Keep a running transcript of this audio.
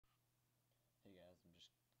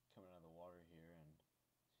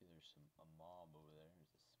there's a mob over there.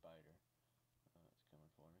 There's a spider. It's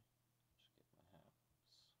coming for me. Just get my house.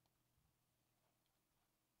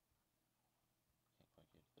 Can't quite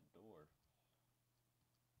get to the door.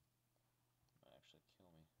 Might actually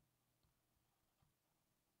kill me.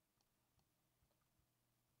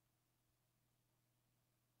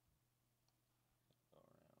 Go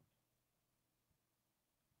around.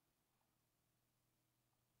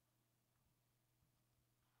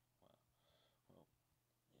 Wow. Well,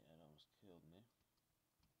 yeah, it almost killed me.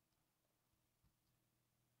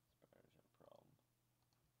 Spiders are a problem.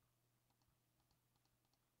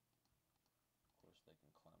 Of course, they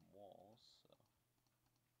can climb walls, so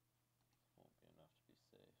won't be enough to be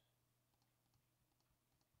safe.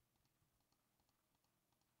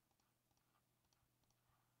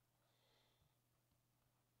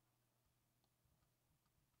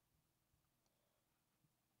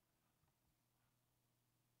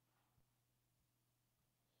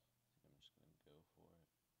 I think I'm just gonna go for it.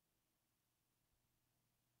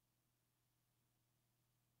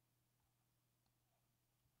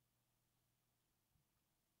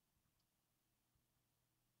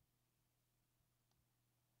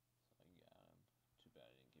 So I got him. Too bad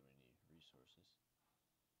I didn't give him any resources.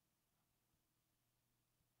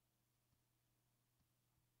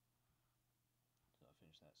 So I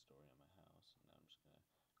finished that story on my house, and now I'm just gonna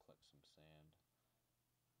collect some sand.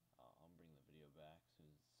 I'll bring the video back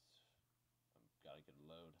since I've got a good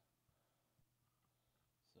load.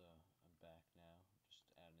 So I'm back now, just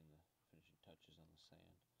adding the finishing touches on the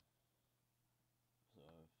sand. So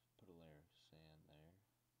I've put a layer of sand there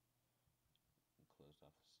and closed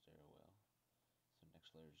off the stairwell. So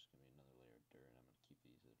next layer is just going to be another layer of dirt, and I'm going to keep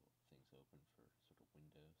these little things open for sort of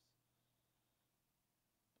windows.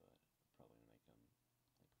 But I'm probably going to make them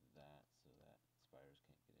like that so that spiders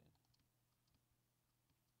can't get in.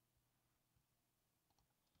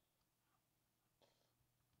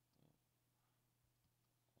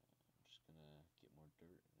 I'm just going to get more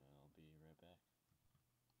dirt, and I'll be right back.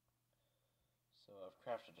 So I've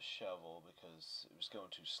crafted a shovel because it was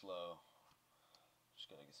going too slow. Just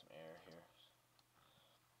gotta get some air here.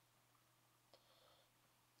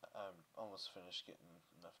 I'm almost finished getting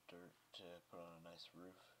enough dirt to put on a nice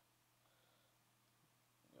roof.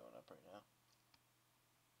 Going up right now.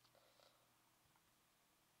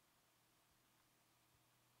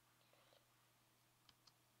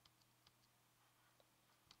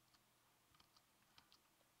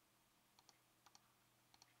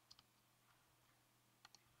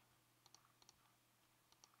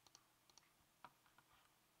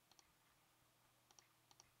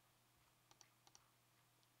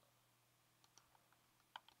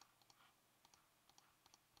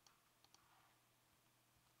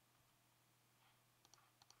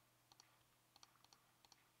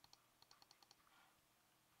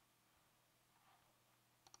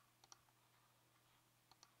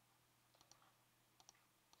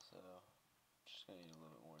 So, just gonna need a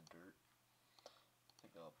little bit more dirt. I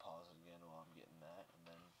think I'll pause it again while I'm getting that, and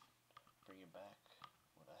then bring it back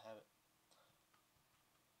when I have it.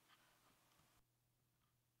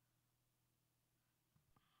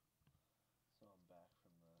 So I'm back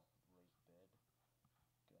from the lake bed.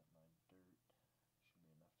 Got my dirt. Should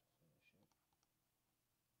be enough to finish it. Try to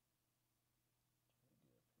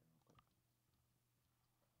get up here real quick.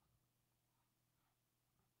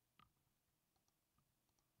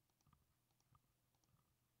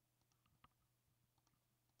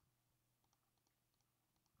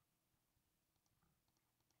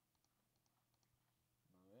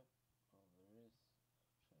 Okay. Oh, there it is.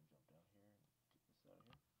 Just gonna jump down here and get this out of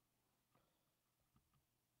here.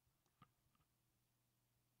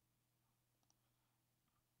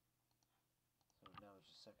 So now there's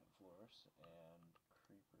just second floors, and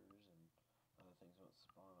creepers and other things won't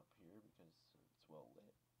spawn up here because it's well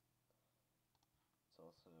lit. It's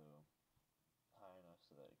also high enough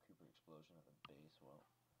so that a creeper explosion at the base won't,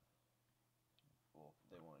 well,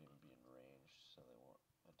 they won't even be in range, so they won't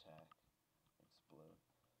attack, explode.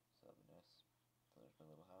 So that'll be nice. So there's my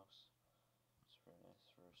little house. It's very nice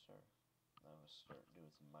for a start. I'm going to start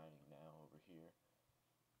doing some mining now over here.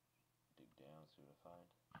 Dig down, see what I find.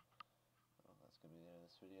 Well, that's going to be the end of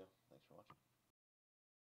this video. Thanks for watching.